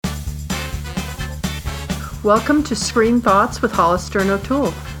Welcome to Screen Thoughts with Hollister and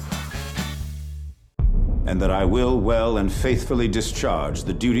O'Toole. And that I will well and faithfully discharge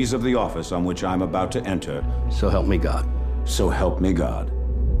the duties of the office on which I'm about to enter. So help me God. So help me God.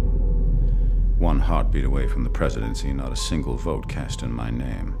 One heartbeat away from the presidency, not a single vote cast in my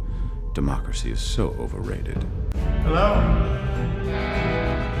name. Democracy is so overrated. Hello?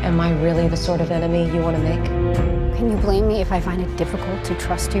 Am I really the sort of enemy you want to make? Can you blame me if I find it difficult to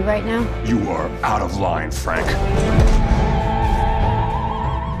trust you right now? You are out of line, Frank.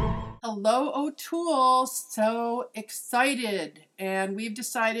 Hello, O'Toole. So excited. And we've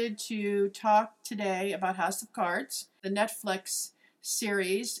decided to talk today about House of Cards. The Netflix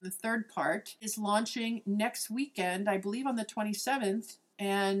series, the third part, is launching next weekend, I believe on the 27th.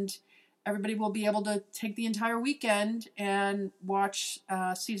 And everybody will be able to take the entire weekend and watch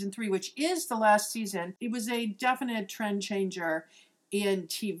season 3, which is the last season. It was a definite trend changer in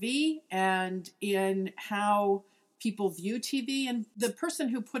TV and in how people view TV. And the person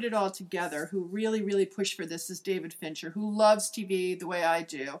who put it all together, who really, really pushed for this, is David Fincher, who loves TV the way I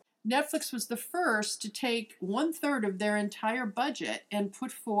do. Netflix was the first to take 1/3 of their entire budget and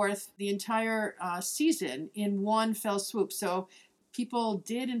put forth the entire season in one fell swoop. So people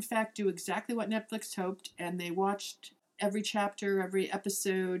did, in fact, do exactly what Netflix hoped, and they watched every chapter, every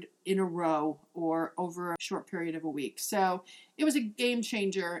episode in a row or over a short period of a week. So it was a game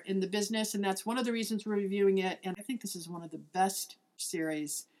changer in the business, and that's one of the reasons we're reviewing it. And I think this is one of the best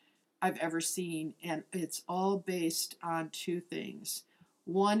series I've ever seen, and it's all based on two things.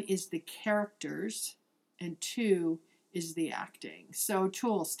 One is the characters, and two is the acting. So,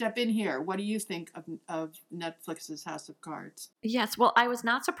 Toole, step in here. What do you think of Netflix's House of Cards? Yes, well, I was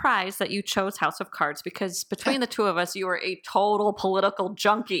not surprised that you chose House of Cards because between the two of us, you are a total political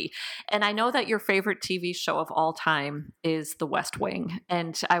junkie. And I know that your favorite TV show of all time is The West Wing.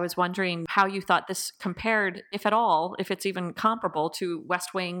 And I was wondering how you thought this compared, if at all, if it's even comparable to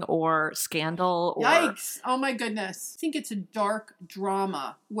West Wing or Scandal. Or... Yikes. Oh, my goodness. I think it's a dark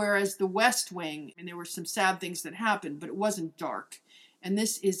drama, whereas The West Wing, and there were some sad things that happened, but it wasn't dark. And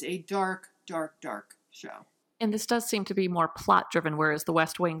this is a dark, dark, dark show. And this does seem to be more plot-driven, whereas The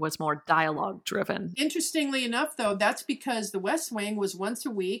West Wing was more dialogue-driven. Interestingly enough, though, that's because The West Wing was once a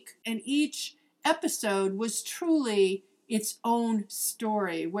week, and each episode was truly its own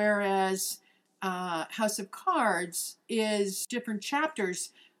story, whereas House of Cards is different chapters.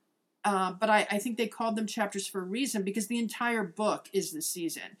 But I think they called them chapters for a reason, because the entire book is the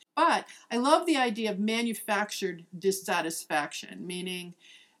season. But I love the idea of manufactured dissatisfaction, meaning,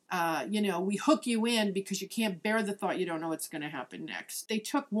 we hook you in because you can't bear the thought you don't know what's going to happen next. They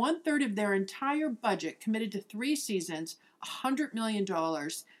took 1/3 of their entire budget, committed to 3 seasons, $100 million.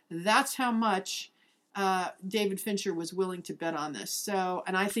 That's how much David Fincher was willing to bet on this. So,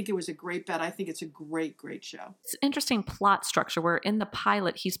 and I think it was a great bet. I think it's a great, great show. It's an interesting plot structure where in the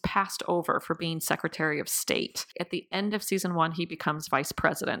pilot, he's passed over for being Secretary of State. At the end of season 1, he becomes vice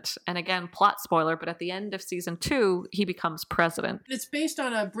president. And again, plot spoiler, but at the end of season 2, he becomes president. It's based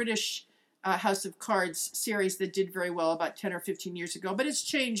on a British House of Cards series that did very well about 10 or 15 years ago, but it's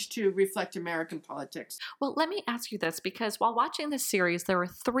changed to reflect American politics. Well, let me ask you this, because while watching this series, there were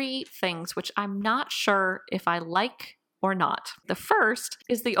 3 things which I'm not sure if I like or not. The first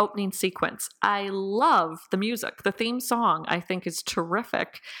is the opening sequence. I love the music. The theme song, I think, is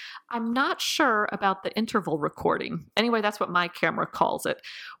terrific. I'm not sure about the interval recording. Anyway, that's what my camera calls it,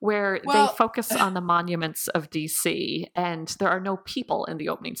 where they focus on the monuments of DC, and there are no people in the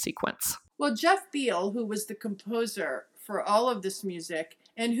opening sequence. Well, Jeff Beal, who was the composer for all of this music,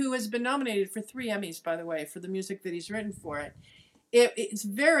 and who has been nominated for 3 Emmys, by the way, for the music that he's written for it, it's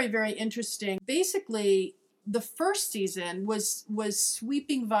very, very interesting. Basically, the first season was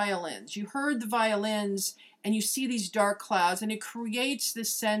sweeping violins. You heard the violins and you see these dark clouds, and it creates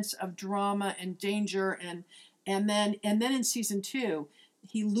this sense of drama and danger. And then in season 2,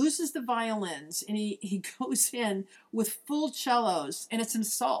 he loses the violins and he goes in with full cellos, and it's an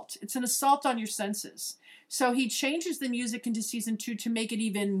assault. It's an assault on your senses. So he changes the music into season 2 to make it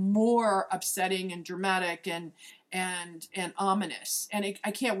even more upsetting and dramatic and ominous. And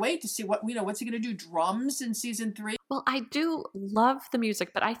I can't wait to see what's he going to do? Drums in season 3? Well, I do love the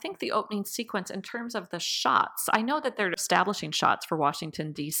music, but I think the opening sequence in terms of the shots, I know that they're establishing shots for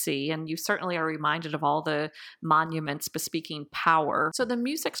Washington, D.C., and you certainly are reminded of all the monuments bespeaking power. So the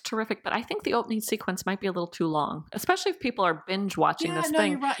music's terrific, but I think the opening sequence might be a little too long, especially if people are binge watching this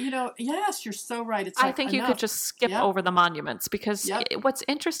thing. You're right. Yes, you're so right. It's I think you could just skip over the monuments, because what's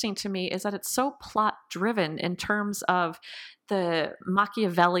interesting to me is that it's so plot driven in terms of the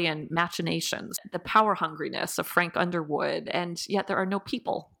Machiavellian machinations, the power hungriness of Frank Underwood, and yet there are no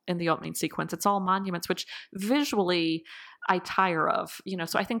people in the opening sequence. It's all monuments, which visually I tire of,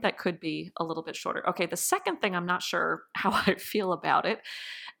 so I think that could be a little bit shorter. Okay, the second thing I'm not sure how I feel about it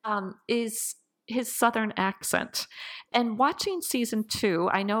is his Southern accent. And watching season 2,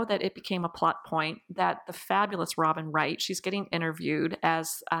 I know that it became a plot point that the fabulous Robin Wright, she's getting interviewed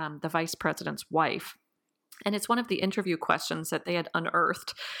as the vice president's wife. And it's one of the interview questions that they had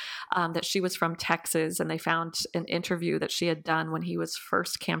unearthed, that she was from Texas, and they found an interview that she had done when he was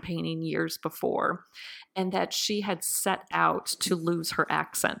first campaigning years before, and that she had set out to lose her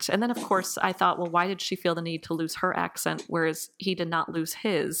accent. And then, of course, I thought, well, why did she feel the need to lose her accent, whereas he did not lose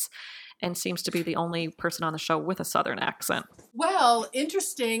his, and seems to be the only person on the show with a Southern accent? Well,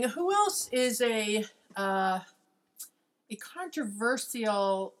 interesting. Who else is a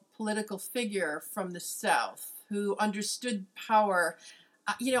controversial political figure from the South who understood power?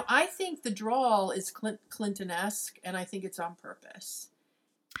 I think the drawl is Clinton-esque, and I think it's on purpose.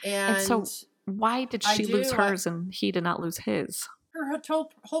 And so why did she lose hers and he did not lose his? Her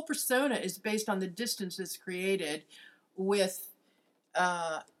whole persona is based on the distance it's created with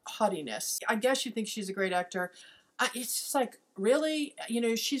haughtiness. I guess you think she's a great actor. It's just like, really?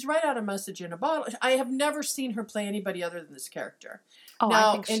 She's right out of Message in a Bottle. I have never seen her play anybody other than this character. Oh,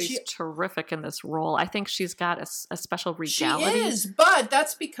 now, I think she's terrific in this role. I think she's got a special regality. She is, but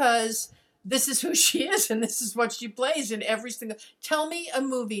that's because this is who she is and this is what she plays in every single... Tell me a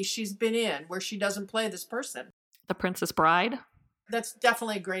movie she's been in where she doesn't play this person. The Princess Bride? That's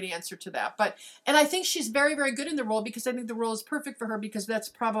definitely a great answer to that. And I think she's very, very good in the role because I think the role is perfect for her because that's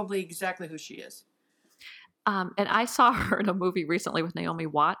probably exactly who she is. And I saw her in a movie recently with Naomi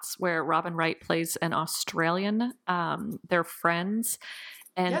Watts where Robin Wright plays an Australian. They're friends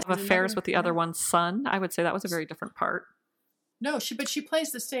and have affairs with the other one's son. I would say that was a very different part. No, but she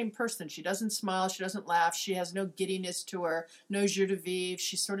plays the same person. She doesn't smile. She doesn't laugh. She has no giddiness to her. No joie de vivre.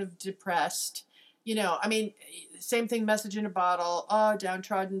 She's sort of depressed. Same thing, Message in a Bottle. Oh,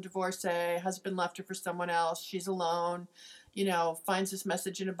 downtrodden divorcee. Husband left her for someone else. She's alone. Finds this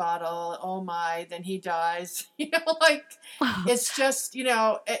message in a bottle. Oh my, then he dies. It's just,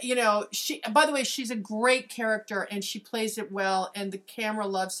 she, by the way, she's a great character and she plays it well and the camera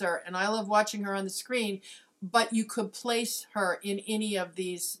loves her and I love watching her on the screen, but you could place her in any of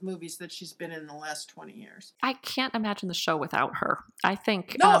these movies that she's been in the last 20 years. I can't imagine the show without her. I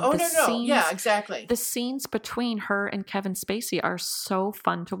think No. Yeah, exactly. The scenes between her and Kevin Spacey are so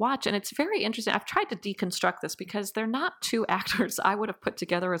fun to watch. And it's very interesting. I've tried to deconstruct this because they're not two actors I would have put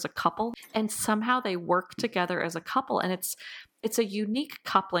together as a couple. And somehow they work together as a couple. And it's a unique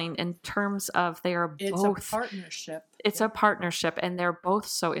coupling in terms of they are both... It's a partnership. It's a partnership, and they're both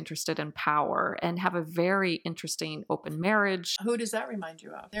so interested in power and have a very interesting open marriage. Who does that remind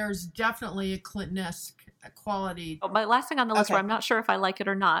you of? There's definitely a Clinton-esque quality. Oh, my last thing on the list where I'm not sure if I like it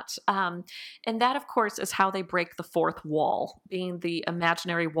or not, and that, of course, is how they break the fourth wall, being the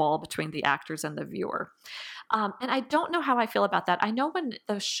imaginary wall between the actors and the viewer. And I don't know how I feel about that. I know when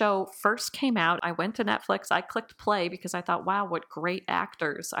the show first came out, I went to Netflix, I clicked play because I thought, wow, what great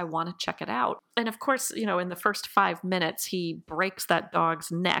actors. I want to check it out. And of course, in the first 5 minutes, he breaks that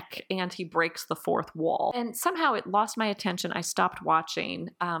dog's neck and he breaks the fourth wall. And somehow it lost my attention. I stopped watching,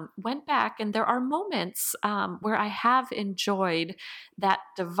 went back, and there are moments where I have enjoyed that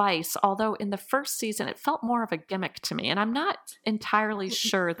device. Although in the first season, it felt more of a gimmick to me. And I'm not entirely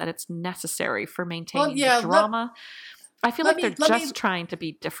sure that it's necessary for maintaining the drama. I feel like they're just trying to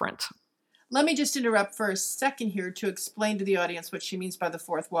be different. Let me just interrupt for a second here to explain to the audience what she means by the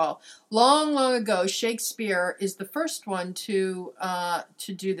fourth wall. Long, long ago, Shakespeare is the first one to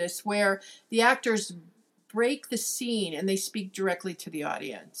do this, where the actors break the scene and they speak directly to the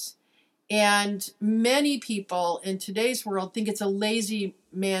audience. And many people in today's world think it's a lazy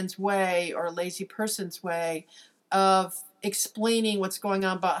man's way or a lazy person's way of explaining what's going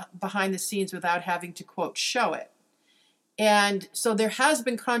on behind the scenes without having to, quote, show it. And so there has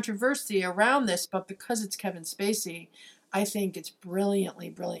been controversy around this, but because it's Kevin Spacey, I think it's brilliantly,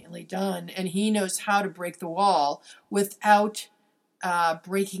 brilliantly done. And he knows how to break the wall without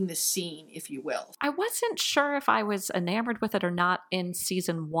breaking the scene, if you will. I wasn't sure if I was enamored with it or not in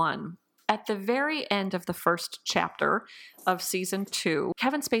season 1. At the very end of the first chapter of season 2,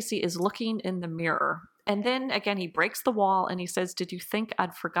 Kevin Spacey is looking in the mirror. And then again, he breaks the wall and he says, "Did you think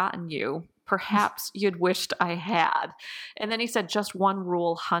I'd forgotten you? Perhaps you'd wished I had." And then he said, "Just one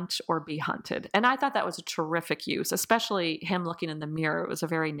rule, hunt or be hunted." And I thought that was a terrific use, especially him looking in the mirror. It was a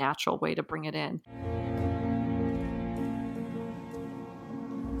very natural way to bring it in.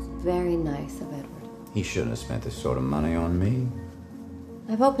 Very nice of Edward. He shouldn't have spent this sort of money on me.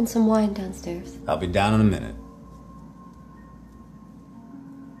 I've opened some wine downstairs. I'll be down in a minute.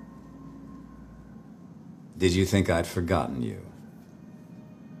 Did you think I'd forgotten you?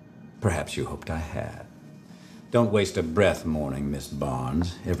 Perhaps you hoped I had. Don't waste a breath mourning Miss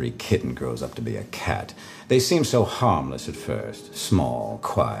Barnes. Every kitten grows up to be a cat. They seem so harmless at first. Small,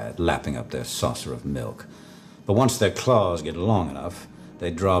 quiet, lapping up their saucer of milk. But once their claws get long enough,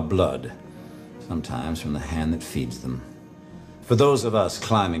 they draw blood. Sometimes from the hand that feeds them. For those of us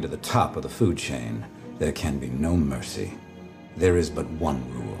climbing to the top of the food chain, there can be no mercy. There is but one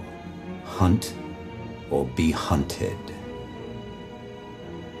rule. Hunt or be hunted.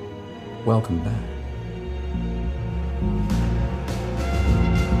 Welcome back.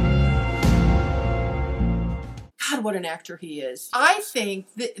 God, what an actor he is. I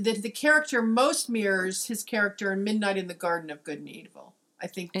think that the character most mirrors his character in Midnight in the Garden of Good and Evil. I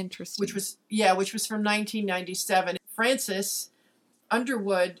think. Interesting. Which was from 1997. Francis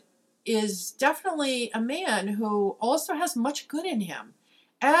Underwood is definitely a man who also has much good in him,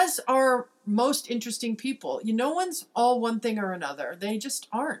 as are most interesting people. No one's all one thing or another. They just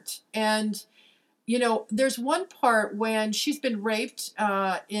aren't. And, there's one part when she's been raped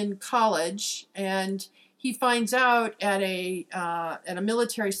in college, and he finds out at a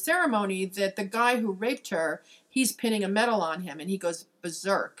military ceremony that the guy who raped her, he's pinning a medal on him, and he goes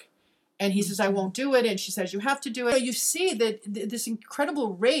berserk. And he says, I won't do it. And she says, you have to do it. So you see that this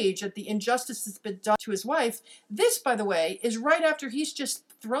incredible rage at the injustice that's been done to his wife. This, by the way, is right after he's just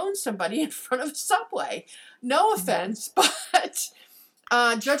thrown somebody in front of a subway. No offense, but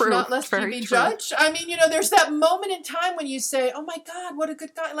judge True, not lest you be judged. I mean, there's that moment in time when you say, oh my God, what a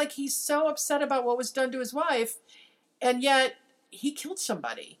good guy. Like, he's so upset about what was done to his wife. And yet he killed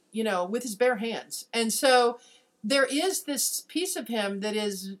somebody, with his bare hands. And so there is this piece of him that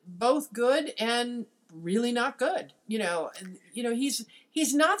is both good and really not good.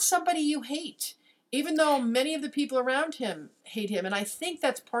 He's not somebody you hate, even though many of the people around him hate him. And I think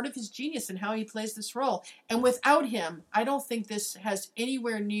that's part of his genius in how he plays this role. And without him, I don't think this has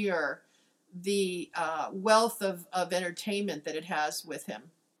anywhere near the wealth of entertainment that it has with him.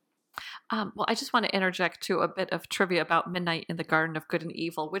 Well, I just want to interject to a bit of trivia about Midnight in the Garden of Good and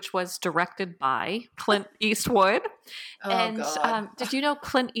Evil, which was directed by Clint Eastwood. God. Did you know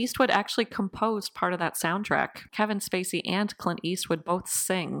Clint Eastwood actually composed part of that soundtrack? Kevin Spacey and Clint Eastwood both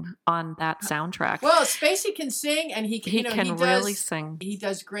sing on that soundtrack. Well, Spacey can sing, and he can really sing. He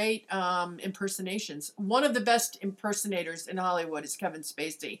does great impersonations. One of the best impersonators in Hollywood is Kevin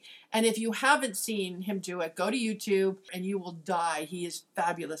Spacey. And if you haven't seen him do it, go to YouTube and you will die. He is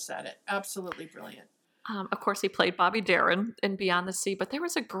fabulous at it. Absolutely brilliant. Of course, he played Bobby Darin in Beyond the Sea, but there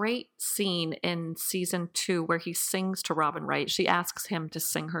was a great scene in season 2 where he sings to Robin Wright. She asks him to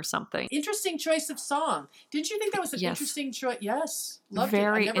sing her something. Interesting choice of song. Didn't you think that was an interesting choice? Yes. Loved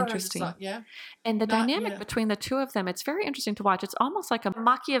very it. I never interesting. Heard the song. Yeah. And the dynamic between the two of them, it's very interesting to watch. It's almost like a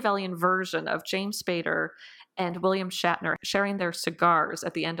Machiavellian version of James Spader and William Shatner sharing their cigars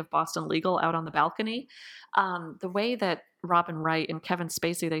at the end of Boston Legal out on the balcony. The way that Robin Wright and Kevin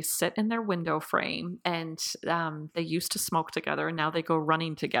Spacey, they sit in their window frame, and they used to smoke together, and now they go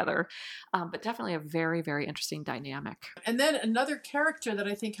running together. But definitely a very, very interesting dynamic. And then another character that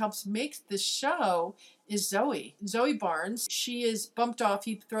I think helps make this show is Zoe Barnes. She is bumped off.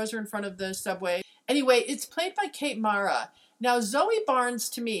 He throws her in front of the subway. Anyway, it's played by Kate Mara. Now, Zoe Barnes,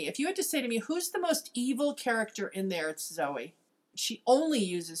 to me, if you had to say to me, who's the most evil character in there, it's Zoe. She only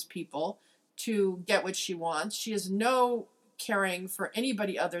uses people to get what she wants. She has no caring for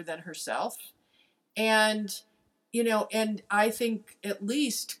anybody other than herself. And, and I think at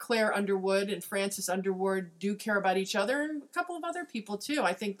least Claire Underwood and Francis Underwood do care about each other, and a couple of other people too.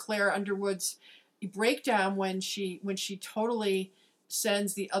 I think Claire Underwood's breakdown when she totally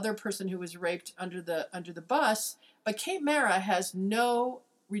sends the other person who was raped under the bus, but Kate Mara has no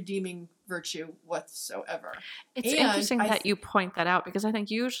redeeming virtue whatsoever. It's interesting that you point that out, because I think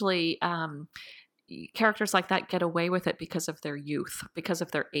usually characters like that get away with it because of their youth, because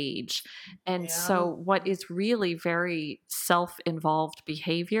of their age. And so what is really very self-involved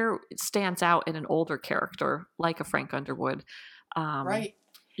behavior stands out in an older character like a Frank Underwood. Right.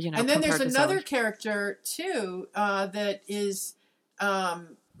 And then there's another character too that is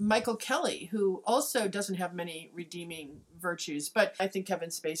Michael Kelly, who also doesn't have many redeeming virtues, but I think Kevin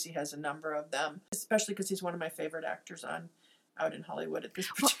Spacey has a number of them, especially because he's one of my favorite actors out in Hollywood at this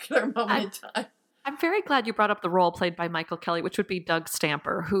particular moment in time. I I'm very glad you brought up the role played by Michael Kelly, which would be Doug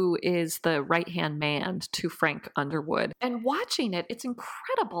Stamper, who is the right-hand man to Frank Underwood. And watching it, it's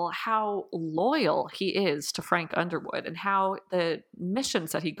incredible how loyal he is to Frank Underwood and how the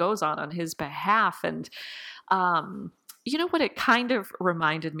missions that he goes on his behalf. And you know what it kind of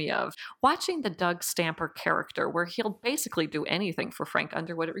reminded me of? Watching the Doug Stamper character, where he'll basically do anything for Frank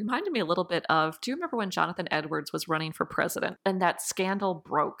Underwood, it reminded me a little bit of, do you remember when Jonathan Edwards was running for president and that scandal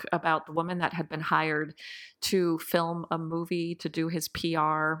broke about the woman that had been hired to film a movie to do his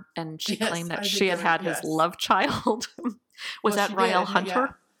PR, and she claimed that she had his love child? Was that Rael Hunter?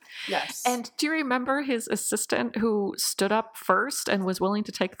 Yeah. Yes. And do you remember his assistant who stood up first and was willing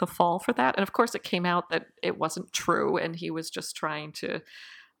to take the fall for that? And of course, it came out that it wasn't true, and he was just trying to.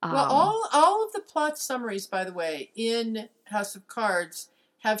 Well, all of the plot summaries, by the way, in House of Cards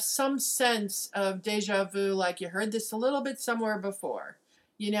have some sense of deja vu, like you heard this a little bit somewhere before.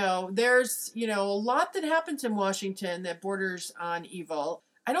 There's, a lot that happens in Washington that borders on evil.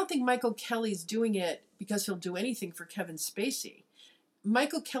 I don't think Michael Kelly's doing it because he'll do anything for Kevin Spacey.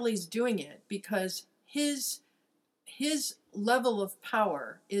 Michael Kelly's doing it because his level of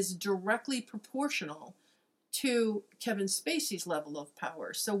power is directly proportional to Kevin Spacey's level of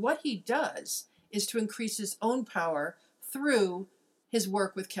power. So what he does is to increase his own power through his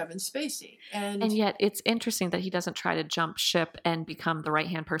work with Kevin Spacey. And yet it's interesting that he doesn't try to jump ship and become the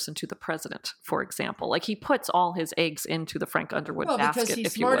right-hand person to the president, for example. Like, he puts all his eggs into the Frank Underwood basket, because he's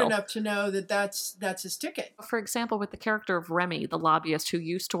if you will. smart enough to know that that's his ticket. For example, with the character of Remy, the lobbyist who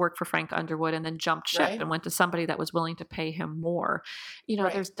used to work for Frank Underwood and then jumped ship and went to somebody that was willing to pay him more.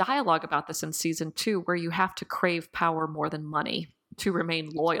 There's dialogue about this in season 2 where you have to crave power more than money to remain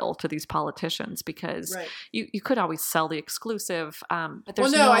loyal to these politicians, because you could always sell the exclusive, but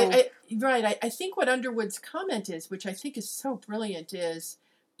there's I think what Underwood's comment is, which I think is so brilliant, is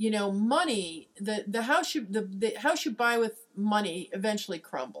money, the house you buy with money eventually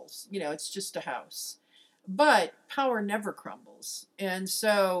crumbles. It's just a house, but power never crumbles, and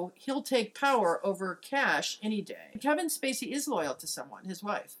so he'll take power over cash any day. Kevin Spacey is loyal to someone, his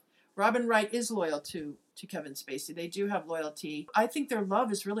wife. Robin Wright is loyal to Kevin Spacey. They do have loyalty. I think their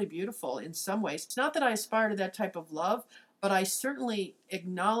love is really beautiful in some ways. It's not that I aspire to that type of love, but I certainly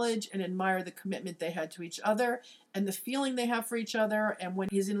acknowledge and admire the commitment they had to each other and the feeling they have for each other. And when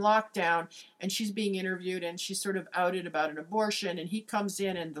he's in lockdown and she's being interviewed and she's sort of outed about an abortion, and he comes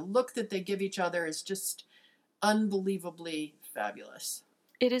in, and the look that they give each other is just unbelievably fabulous.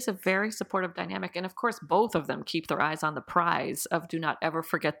 It is a very supportive dynamic. And of course, both of them keep their eyes on the prize of do not ever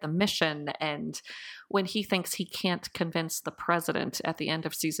forget the mission. And when he thinks he can't convince the president at the end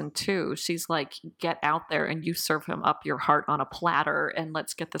of season 2, she's like, get out there and you serve him up your heart on a platter and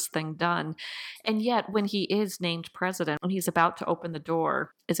let's get this thing done. And yet when he is named president, when he's about to open the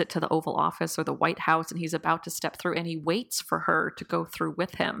door, is it to the Oval Office or the White House, and he's about to step through, and he waits for her to go through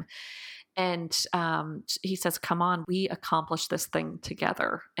with him. And he says, come on, we accomplished this thing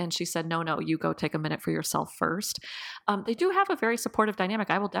together. And she said, no, you go take a minute for yourself first. They do have a very supportive dynamic.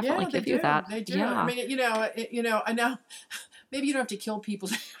 I will definitely give you that. They do. Yeah. I mean, I know maybe you don't have to kill people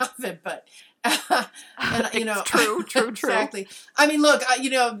to have it, but true. Exactly. I mean, look,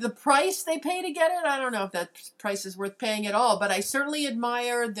 the price they pay to get it, I don't know if that price is worth paying at all, but I certainly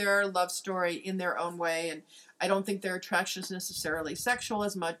admire their love story in their own way. And I don't think their attraction is necessarily sexual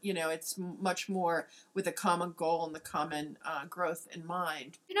as much. It's much more with a common goal and the common growth in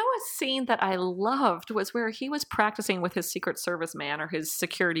mind. A scene that I loved was where he was practicing with his Secret Service man, or his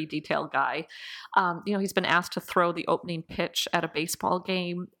security detail guy. He's been asked to throw the opening pitch at a baseball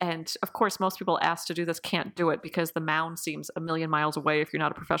game. And of course, most people asked to do this can't do it because the mound seems a million miles away if you're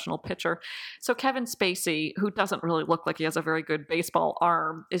not a professional pitcher. So Kevin Spacey, who doesn't really look like he has a very good baseball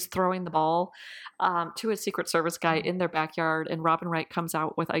arm, is throwing the ball to his Secret Service guy in their backyard, and Robin Wright comes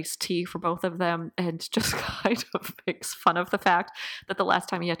out with iced tea for both of them and just kind of makes fun of the fact that the last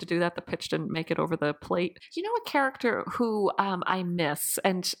time he had to do that, the pitch didn't make it over the plate. A character who I miss,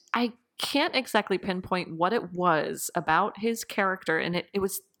 and I can't exactly pinpoint what it was about his character, and it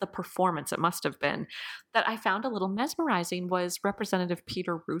was the performance, it must have been, that I found a little mesmerizing, was Representative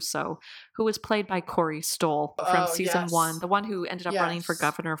Peter Russo, who was played by Corey Stoll from season 1, the one who ended up running for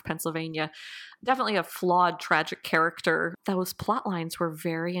governor of Pennsylvania. Definitely a flawed, tragic character. Those plot lines were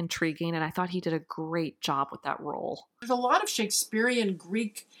very intriguing, and I thought he did a great job with that role. There's a lot of Shakespearean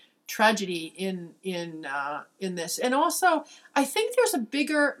Greek tragedy in this, and also I think there's a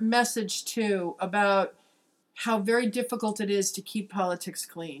bigger message too about how very difficult it is to keep politics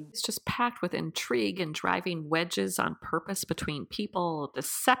clean. It's just packed with intrigue and driving wedges on purpose between people,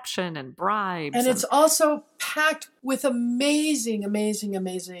 deception and bribes. And it's also packed with amazing, amazing,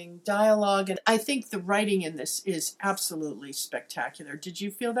 amazing dialogue. And I think the writing in this is absolutely spectacular. Did you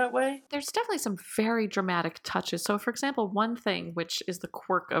feel that way? There's definitely some very dramatic touches. So, for example, one thing, which is the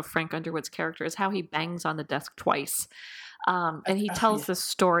quirk of Frank Underwood's character, is how he bangs on the desk twice. And he tells this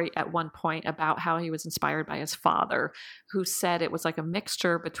story at one point about how he was inspired by his father, who said it was like a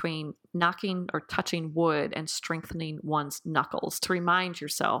mixture between knocking or touching wood and strengthening one's knuckles to remind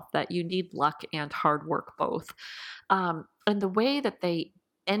yourself that you need luck and hard work both. And the way that they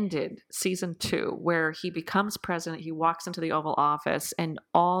ended season 2, where he becomes president, he walks into the Oval Office, and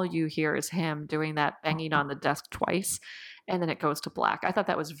all you hear is him doing that banging on the desk twice, and then it goes to black. I thought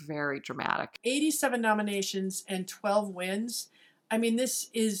that was very dramatic. 87 nominations and 12 wins. I mean,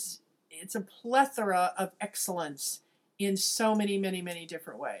 it's a plethora of excellence in so many, many, many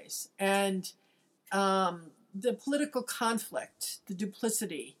different ways. And the political conflict, the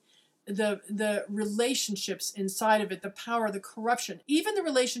duplicity, the relationships inside of it, the power, the corruption, even the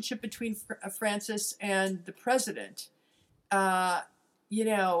relationship between Francis and the president,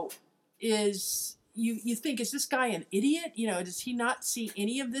 is... You think, is this guy an idiot? Does he not see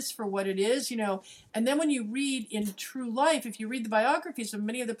any of this for what it is? And then when you read in true life, if you read the biographies of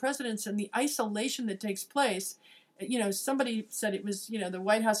many of the presidents and the isolation that takes place, somebody said it was, the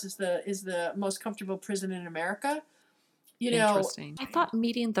White House is the most comfortable prison in America. Interesting. I thought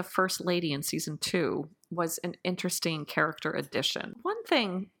meeting the First Lady in season 2 was an interesting character addition. One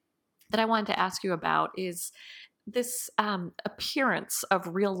thing that I wanted to ask you about is this appearance of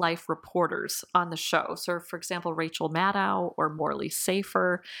real life reporters on the show. So, for example, Rachel Maddow or Morley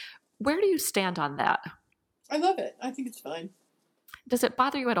Safer. Where do you stand on that? I love it. I think it's fine. Does it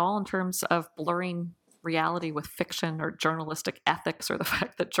bother you at all in terms of blurring reality with fiction or journalistic ethics, or the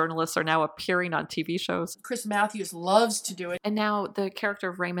fact that journalists are now appearing on TV shows? Chris Matthews loves to do it. And now the character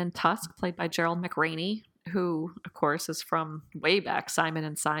of Raymond Tusk, played by Gerald McRaney, who, of course, is from way back, Simon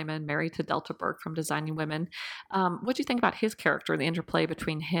and Simon, married to Delta Burke from Designing Women. What do you think about his character and the interplay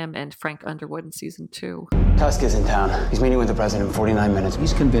between him and Frank Underwood in season 2? Tusk is in town. He's meeting with the president in 49 minutes.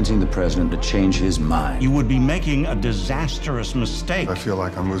 He's convincing the president to change his mind. You would be making a disastrous mistake. I feel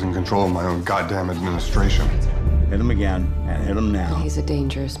like I'm losing control of my own goddamn administration. Hit him again, and hit him now. He's a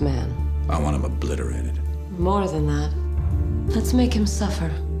dangerous man. I want him obliterated. More than that. Let's make him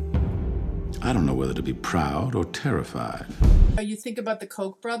suffer. I don't know whether to be proud or terrified. You think about the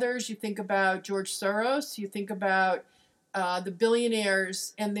Koch brothers, you think about George Soros, you think about the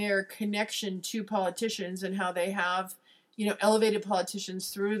billionaires and their connection to politicians and how they have, elevated politicians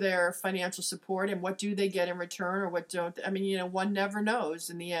through their financial support, and what do they get in return or what don't. I mean, one never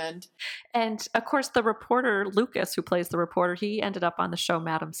knows in the end. And of course, the reporter, Lucas, who plays the reporter, he ended up on the show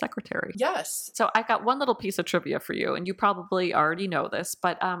Madam Secretary. Yes. So I got one little piece of trivia for you, and you probably already know this,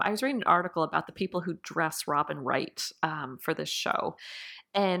 but I was reading an article about the people who dress Robin Wright for this show.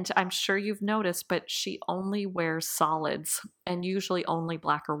 And I'm sure you've noticed, but she only wears solids, and usually only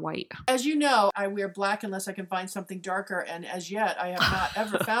black or white. As you know, I wear black unless I can find something darker, and as yet, I have not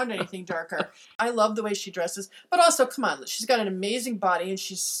ever found anything darker. I love the way she dresses, but also, come on, she's got an amazing body, and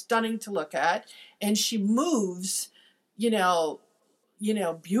she's stunning to look at, and she moves,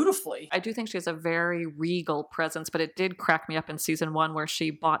 beautifully. I do think she has a very regal presence, but it did crack me up in season 1 where she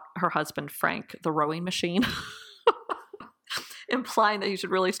bought her husband, Frank, the rowing machine. Implying that he should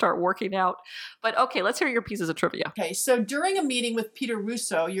really start working out. But okay, let's hear your pieces of trivia. Okay, so during a meeting with Peter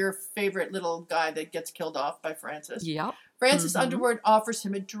Russo, your favorite little guy that gets killed off by Francis, yep. Francis Underwood offers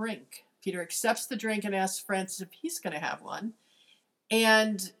him a drink. Peter accepts the drink and asks Francis if he's going to have one.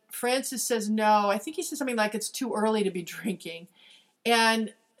 And Francis says no. I think he says something like it's too early to be drinking.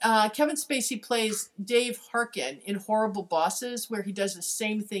 And Kevin Spacey plays Dave Harkin in Horrible Bosses, where he does the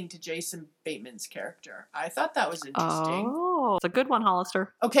same thing to Jason Bateman's character. I thought that was interesting. Oh, it's a good one,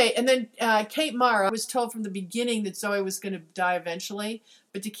 Hollister. Okay, and then Kate Mara was told from the beginning that Zoe was going to die eventually,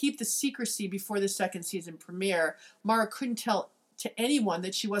 but to keep the secrecy before the second season premiere, Mara couldn't tell to anyone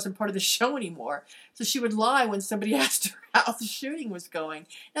that she wasn't part of the show anymore. So she would lie when somebody asked her how the shooting was going.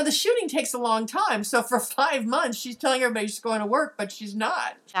 Now, the shooting takes a long time, so for 5 months, she's telling everybody she's going to work, but she's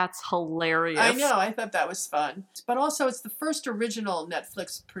not. That's hilarious. I know, I thought that was fun. But also, it's the first original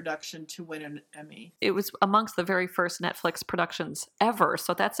Netflix production to win an Emmy. It was amongst the very first Netflix productions ever,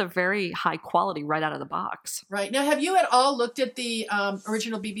 so that's a very high quality right out of the box. Right. Now, have you at all looked at the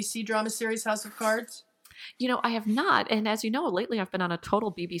original BBC drama series, House of Cards? I have not. And as you know, lately I've been on a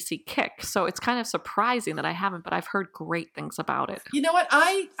total BBC kick. So it's kind of surprising that I haven't, but I've heard great things about it. You know what?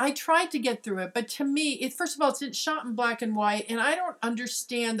 I tried to get through it, but to me, first of all, it's shot in black and white, and I don't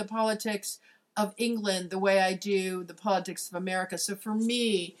understand the politics of England the way I do the politics of America. So for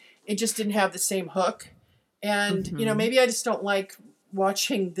me, it just didn't have the same hook. And, you know, maybe I just don't like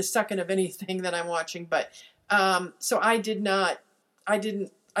watching the second of anything that I'm watching. But so I didn't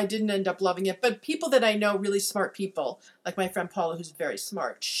end up loving it. But people that I know, really smart people, like my friend Paula, who's very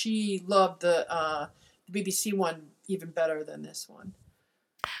smart, she loved the BBC one even better than this one.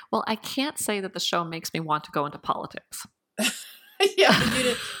 Well, I can't say that the show makes me want to go into politics.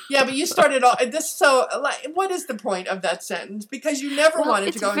 But you started all this. So, like, what is the point of that sentence? Because you never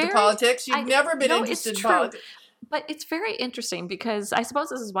wanted to go into politics. You've never been interested in politics. But it's very interesting because I suppose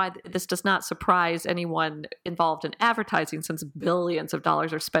this is why this does not surprise anyone involved in advertising, since billions of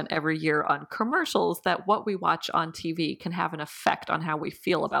dollars are spent every year on commercials, that what we watch on TV can have an effect on how we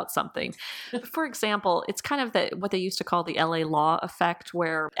feel about something. For example, it's kind of what they used to call the LA Law effect,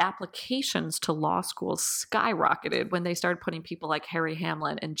 where applications to law schools skyrocketed when they started putting people like Harry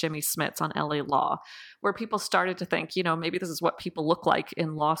Hamlin and Jimmy Smits on LA Law, where people started to think, you know, maybe this is what people look like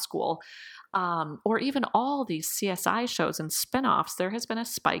in law school. Or even all these CSI shows and spinoffs, there has been a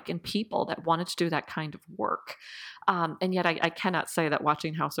spike in people that wanted to do that kind of work. And yet I cannot say that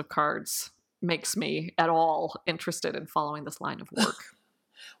watching House of Cards makes me at all interested in following this line of work.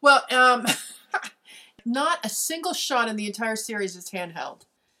 Well, not a single shot in the entire series is handheld.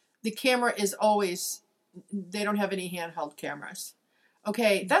 The camera is always, they don't have any handheld cameras.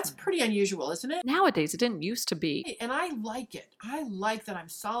 Okay, that's pretty unusual, isn't it? Nowadays, it didn't used to be. And I like it. I like that I'm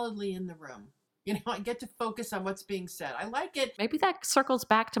solidly in the room. You know, I get to focus on what's being said. I like it. Maybe that circles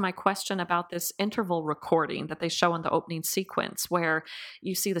back to my question about this interval recording that they show in the opening sequence, where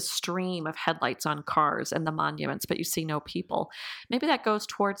you see the stream of headlights on cars and the monuments, but you see no people. Maybe that goes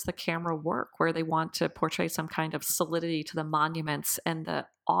towards the camera work, where they want to portray some kind of solidity to the monuments and the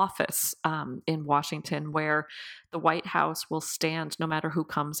office in Washington, where the White House will stand no matter who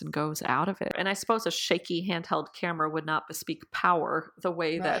comes and goes out of it. And I suppose a shaky handheld camera would not bespeak power the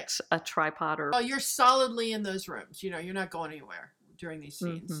way that a tripod or... Well, you're solidly in those rooms. You know, you're not going anywhere during these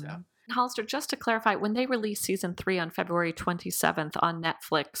scenes. So. Hollister, just to clarify, when they release season 3 on February 27th on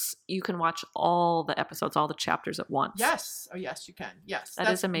Netflix, you can watch all the episodes, all the chapters at once. Yes. Oh, yes, you can. Yes.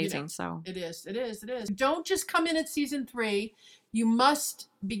 That is amazing. You know, so it is. Don't just come in at season 3. You must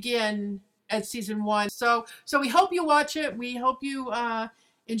begin at season 1. So we hope you watch it. We hope you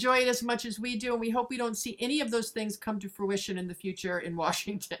enjoy it as much as we do. And we hope we don't see any of those things come to fruition in the future in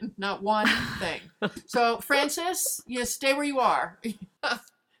Washington. Not one thing. So, Francis, stay where you are.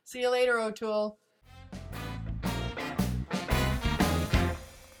 See you later, O'Toole.